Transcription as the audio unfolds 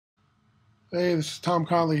Hey, this is Tom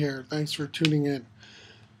Conley here. Thanks for tuning in.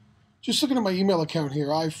 Just looking at my email account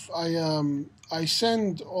here. I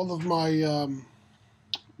send all of my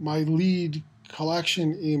lead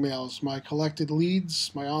collection emails, my collected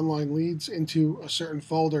leads, my online leads into a certain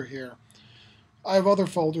folder here. I have other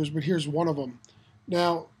folders, but here's one of them.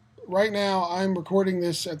 Now, right now, I'm recording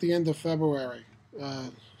this at the end of February.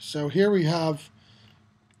 So here we have,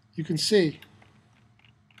 you can see,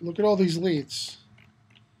 look at all these leads.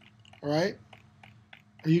 All right.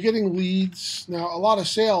 Are you getting leads? Now, a lot of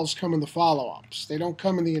sales come in the follow-ups. They don't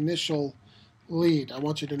come in the initial lead. I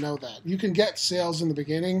want you to know that. You can get sales in the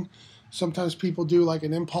beginning. Sometimes people do like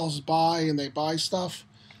an impulse buy and they buy stuff.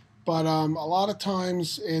 But a lot of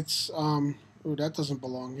times it's, ooh, that doesn't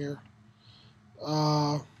belong here.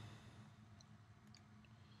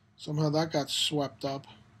 Somehow that got swept up.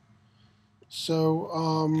 So,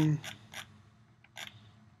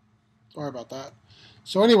 sorry about that.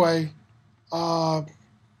 So anyway,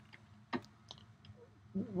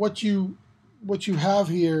 what you have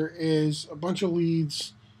here is a bunch of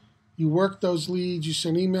leads. You work those leads, you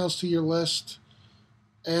send emails to your list,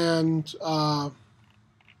 and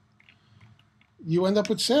you end up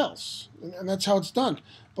with sales. And that's how it's done.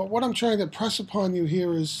 But what I'm trying to press upon you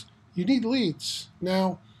here is you need leads.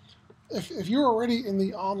 Now, if you're already in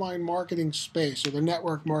the online marketing space or the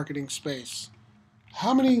network marketing space,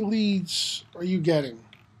 how many leads are you getting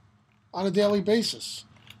on a daily basis?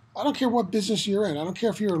 I don't care what business you're in. I don't care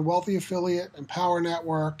if you're in Wealthy Affiliate, Empower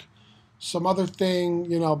Network, some other thing,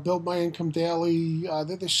 Build My Income Daily.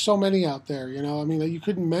 There's so many out there, I mean, you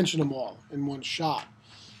couldn't mention them all in one shot.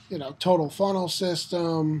 Total Funnel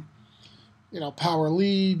System, Power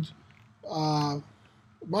Lead.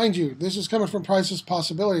 Mind you, this is coming from Priceless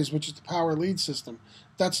Possibilities, which is the Power Lead system.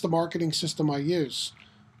 That's the marketing system I use.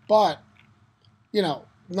 But,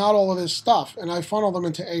 not all of this stuff, and I funnel them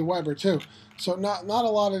into Aweber too. So not a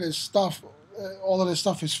lot of this stuff, all of this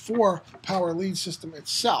stuff is for Power Lead System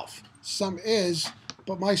itself. Some is,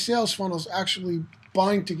 but my sales funnels actually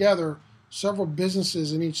bind together several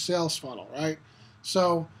businesses in each sales funnel, right?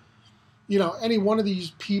 So, any one of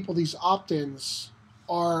these people, these opt-ins,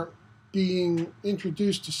 are being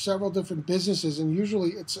introduced to several different businesses, and usually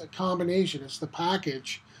it's a combination. It's the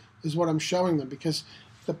package is what I'm showing them, because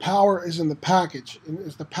the power is in the package. And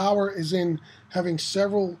the power is in having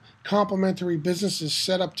several complementary businesses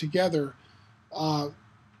set up together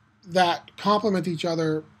that complement each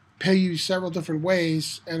other, pay you several different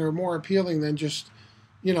ways, and are more appealing than just,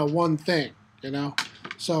 one thing,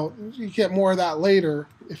 So you get more of that later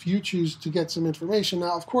if you choose to get some information.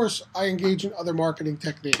 Now, of course, I engage in other marketing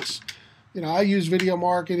techniques. I use video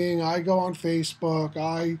marketing. I go on Facebook.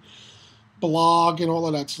 I blog and all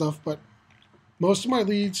of that stuff. But most of my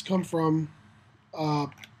leads come from,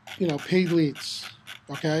 paid leads,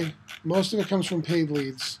 okay? Most of it comes from paid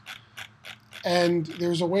leads. And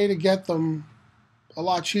there's a way to get them a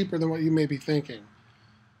lot cheaper than what you may be thinking.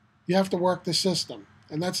 You have to work the system.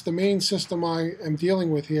 And that's the main system I am dealing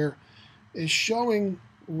with here, is showing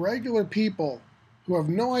regular people who have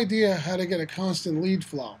no idea how to get a constant lead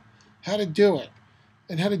flow, how to do it,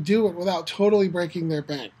 and how to do it without totally breaking their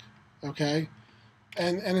bank, okay?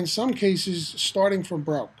 And in some cases, starting from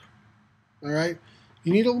broke, all right?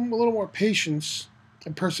 You need a little more patience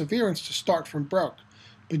and perseverance to start from broke,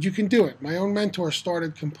 but you can do it. My own mentor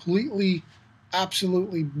started completely,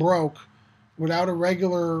 absolutely broke without a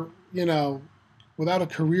regular, without a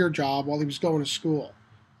career job while he was going to school,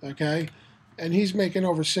 okay? And he's making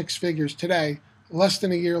over 6 figures today, less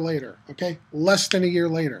than a year later, okay? Less than a year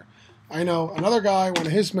later. I know another guy, one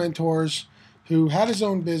of his mentors, who had his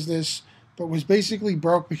own business, but was basically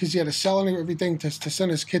broke because he had to sell everything to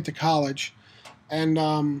send his kid to college. And,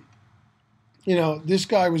 this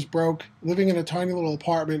guy was broke, living in a tiny little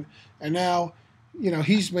apartment, and now,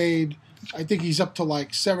 he's made, I think he's up to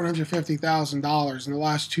like $750,000 in the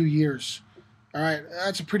last 2 years. All right,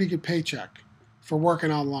 that's a pretty good paycheck for working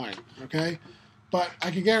online, okay? But I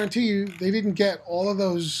can guarantee you they didn't get all of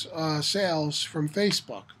those sales from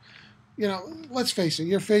Facebook. Let's face it,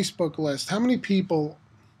 your Facebook list, how many people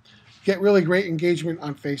get really great engagement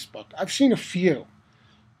on Facebook? I've seen a few.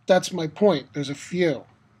 That's my point. There's a few.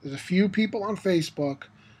 There's a few people on Facebook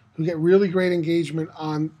who get really great engagement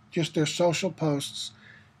on just their social posts,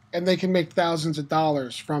 and they can make thousands of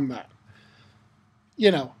dollars from that.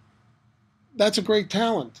 That's a great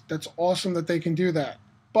talent. That's awesome that they can do that.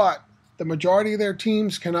 But the majority of their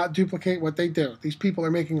teams cannot duplicate what they do. These people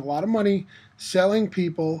are making a lot of money selling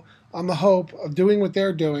people on the hope of doing what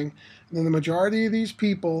they're doing. And then the majority of these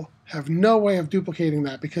people have no way of duplicating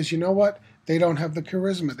that, because you know what? They don't have the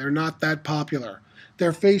charisma. They're not that popular.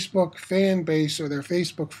 their Facebook fan base or their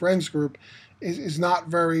Facebook friends group is not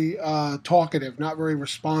very talkative, not very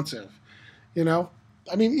responsive. You know,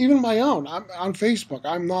 I mean, even my own. I'm on Facebook.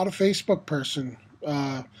 I'm not a Facebook person.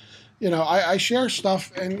 I share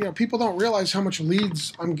stuff, and people don't realize how much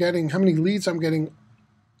leads I'm getting, how many leads I'm getting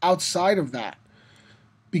outside of that,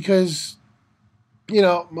 because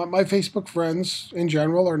my Facebook friends in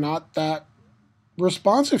general are not that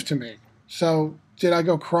responsive to me. So did I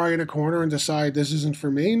go cry in a corner and decide this isn't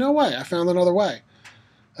for me? No way. I found another way.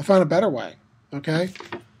 I found a better way. Okay.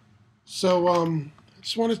 So I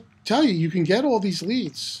just want to tell you, you can get all these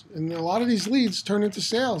leads, and a lot of these leads turn into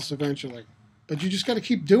sales eventually. But you just got to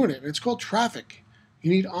keep doing it. It's called traffic.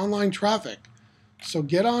 You need online traffic. So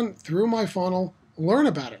get on through my funnel, learn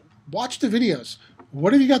about it, watch the videos.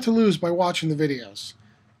 What have you got to lose by watching the videos?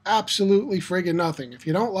 Absolutely friggin' nothing. If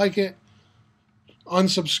you don't like it,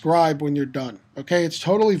 unsubscribe when you're done. Okay? It's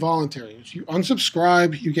totally voluntary. If you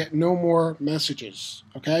unsubscribe, you get no more messages.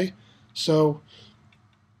 Okay? So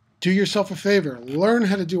do yourself a favor. Learn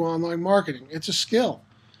how to do online marketing. It's a skill.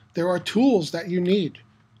 There are tools that you need.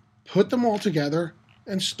 Put them all together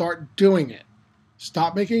and start doing it.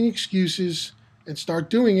 Stop making excuses and start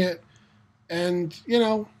doing it. And,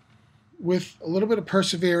 with a little bit of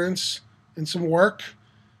perseverance and some work,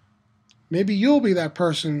 maybe you'll be that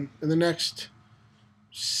person in the next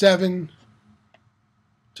 7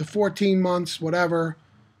 to 14 months, whatever,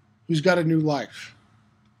 who's got a new life.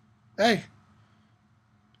 Hey,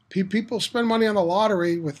 people spend money on the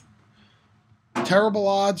lottery with terrible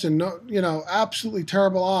odds and absolutely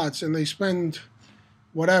terrible odds, and they spend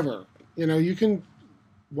whatever. You can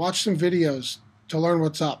watch some videos to learn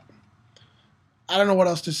what's up. I don't know what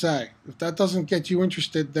else to say. If that doesn't get you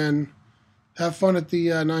interested, then have fun at the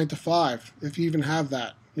 9 to 5, if you even have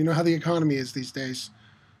that. You know how the economy is these days.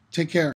 Take care.